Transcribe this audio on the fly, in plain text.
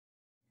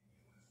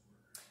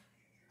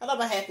Hello,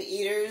 my happy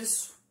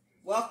eaters.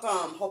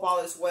 Welcome. Hope all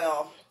is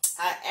well.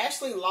 I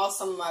actually lost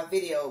some of my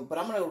video, but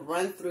I'm going to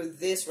run through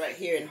this right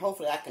here, and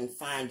hopefully I can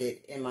find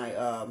it in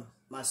my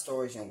my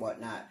storage and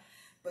whatnot.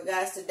 But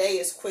guys, today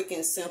is quick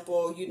and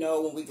simple. You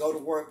know, when we go to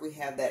work, we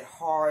have that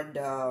hard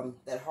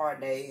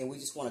day, and we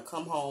just want to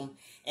come home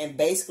and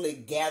basically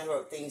gather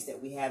up things that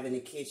we have in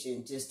the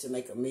kitchen just to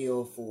make a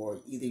meal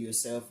for either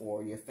yourself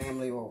or your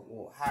family or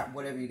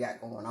whatever you got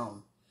going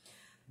on.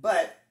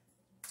 But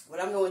what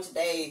I'm doing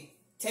today,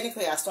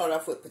 technically I started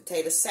off with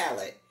potato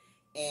salad,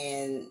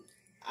 and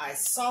I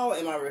saw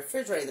in my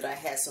refrigerator that I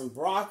had some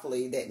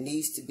broccoli that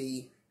needs to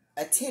be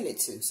attended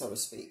to, so to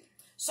speak.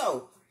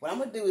 So what I'm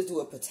going to do is do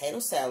a potato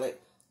salad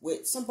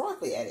with some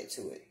broccoli added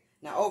to it.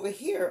 Now over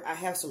here, I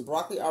have some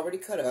broccoli already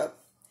cut up.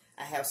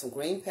 I have some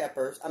green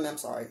peppers,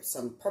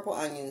 some purple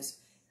onions,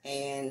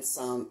 and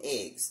some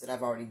eggs that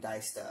I've already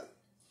diced up.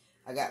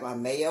 I got my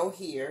mayo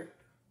here.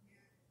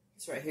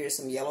 This right here is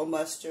some yellow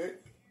mustard.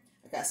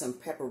 I got some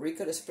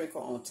paprika to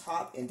sprinkle on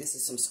top, and this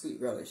is some sweet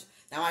relish.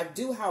 Now I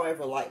do,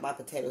 however, like my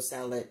potato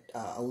salad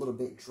a little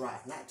bit dry,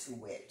 not too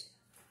wet.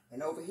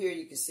 And over here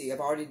you can see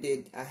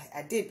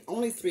I did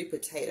only 3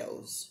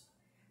 potatoes.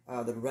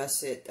 The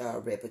russet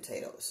red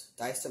potatoes.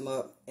 Diced them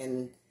up,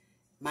 and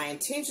my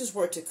intentions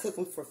were to cook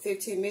them for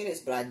 15 minutes,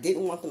 but I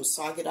didn't want them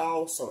soggy at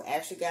all, so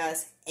actually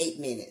guys, 8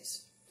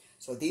 minutes.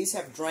 So these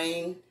have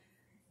drained.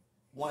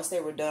 Once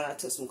they were done, I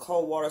took some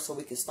cold water so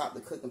we can stop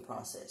the cooking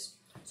process.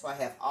 So I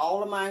have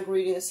all of my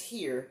ingredients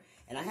here,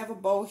 and I have a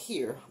bowl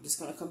here. I'm just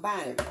going to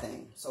combine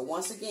everything. So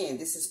once again,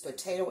 this is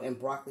potato and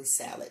broccoli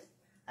salad.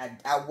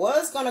 I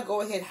was going to go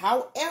ahead,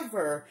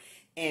 however,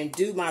 and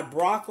do my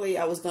broccoli.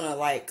 I was going to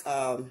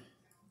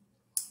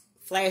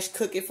flash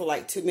cook it for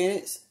like 2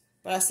 minutes,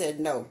 but I said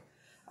no.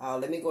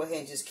 Let me go ahead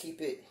and just keep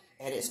it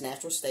at its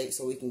natural state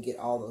so we can get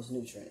all those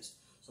nutrients.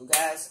 So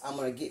guys, I'm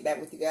going to get back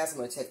with you guys. I'm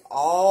going to take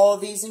all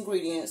these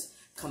ingredients,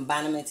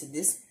 combine them into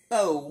this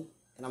bowl,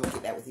 and I'm going to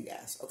get back with you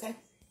guys, okay?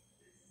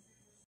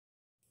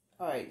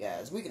 Alright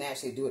guys, we can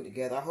actually do it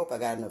together. I hope I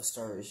got enough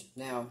stirge.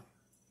 Now,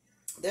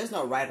 there's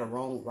no right or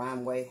wrong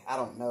rhyme way. I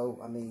don't know.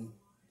 I mean,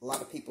 a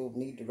lot of people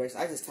need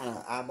directions. I just kind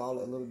of eyeball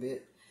it a little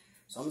bit.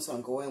 So I'm just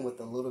going to go in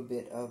with a little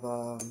bit of,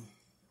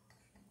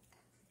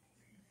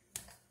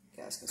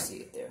 you guys can see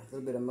it there, a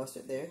little bit of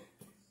mustard there.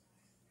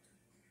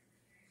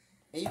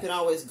 And you can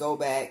always go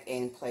back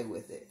and play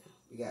with it.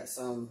 We got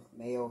some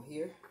mayo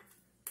here.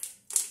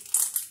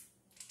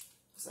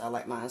 So I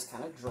like mine's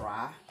kind of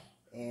dry.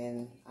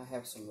 And I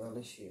have some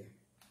relish here.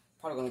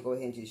 Probably going to go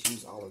ahead and just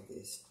use all of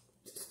this.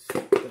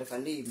 But if I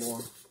need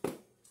more,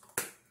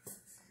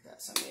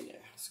 got some in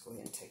there. Let's go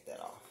ahead and take that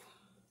off.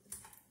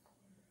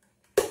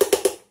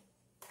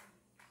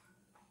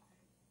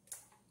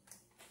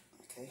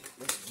 Okay,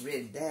 let's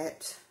rid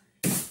that.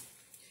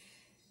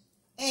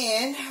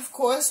 And, of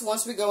course,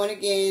 once we go in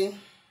again,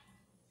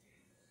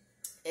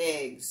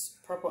 eggs,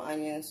 purple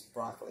onions,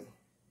 broccoli.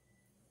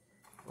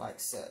 Like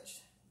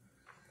such.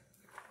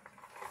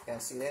 You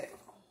guys see that?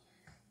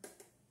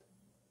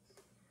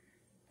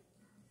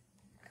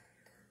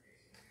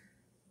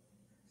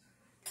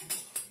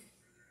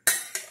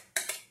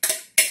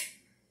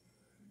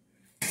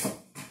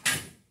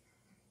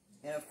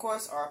 And, of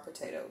course, our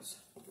potatoes.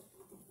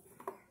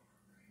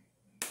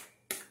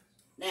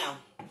 Now,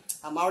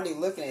 I'm already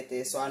looking at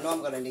this, so I know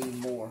I'm going to need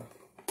more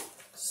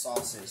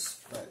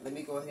sauces. But let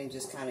me go ahead and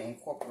just kind of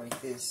incorporate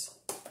this.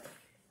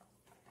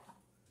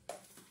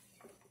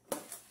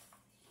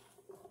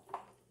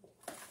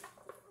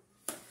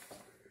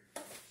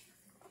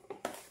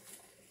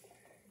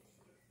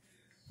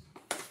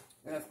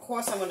 And of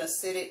course, I'm going to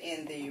set it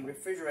in the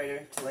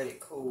refrigerator to let it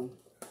cool.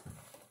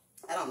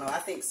 I don't know. I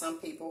think some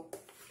people,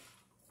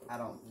 I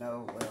don't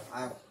know. Well,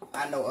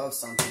 I know of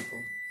some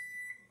people.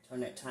 Turn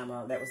that timer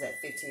off. That was at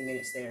 15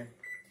 minutes there.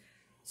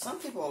 Some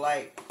people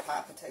like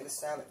hot potato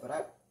salad, but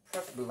I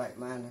preferably like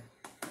mine.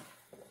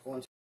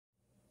 Alright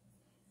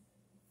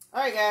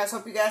guys,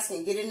 hope you guys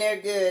can get in there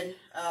good.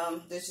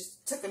 This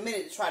just took a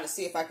minute to try to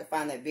see if I could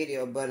find that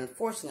video, but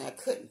unfortunately I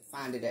couldn't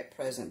find it at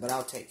present, but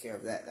I'll take care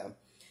of that though.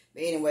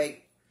 But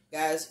anyway,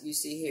 guys, you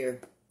see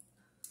here,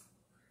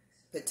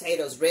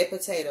 potatoes, red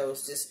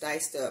potatoes, just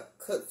diced up,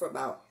 cooked for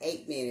about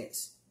 8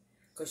 minutes.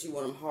 Because you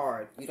want them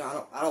hard. You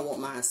know, I don't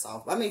want mine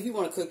soft. I mean, if you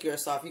want to cook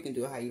yours soft, you can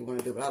do it how you want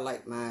to do it. But I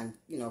like mine,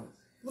 you know,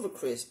 a little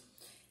crisp.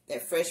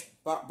 That fresh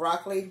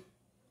broccoli,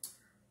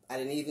 I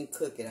didn't even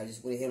cook it. I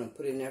just went ahead and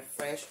put it in there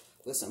fresh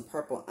with some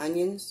purple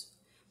onions.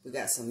 We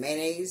got some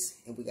mayonnaise,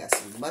 and we got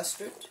some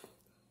mustard.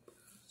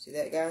 See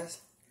that, guys?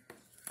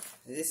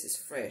 And this is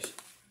fresh.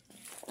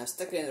 I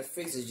stuck it in the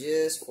freezer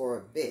just for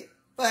a bit.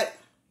 But,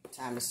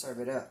 time to serve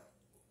it up.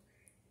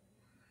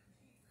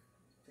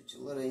 Put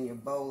your little in your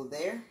bowl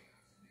there.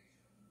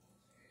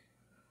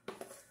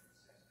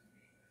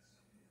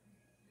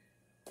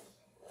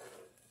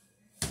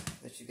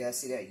 Let you guys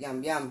see that.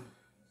 Yum, yum.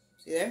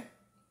 See there?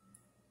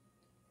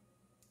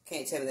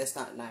 Can't tell me that's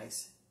not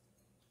nice.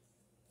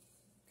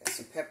 Got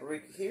some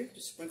paprika here.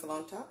 Just sprinkle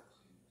on top.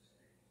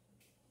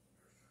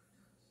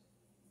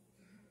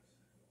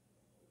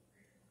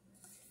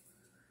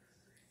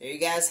 There you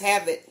guys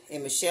have it.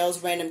 In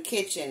Michelle's Random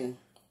Kitchen,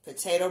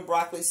 potato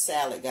broccoli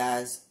salad,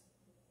 guys.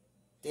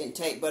 Didn't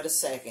take but a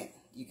second.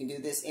 You can do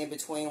this in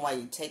between while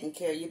you're taking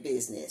care of your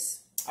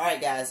business. All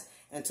right, guys.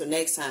 Until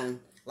next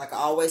time, like I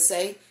always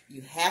say,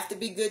 you have to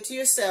be good to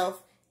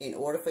yourself in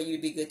order for you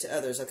to be good to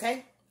others,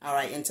 okay? All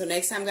right, until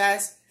next time,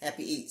 guys,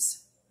 happy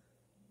eats.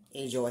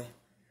 Enjoy.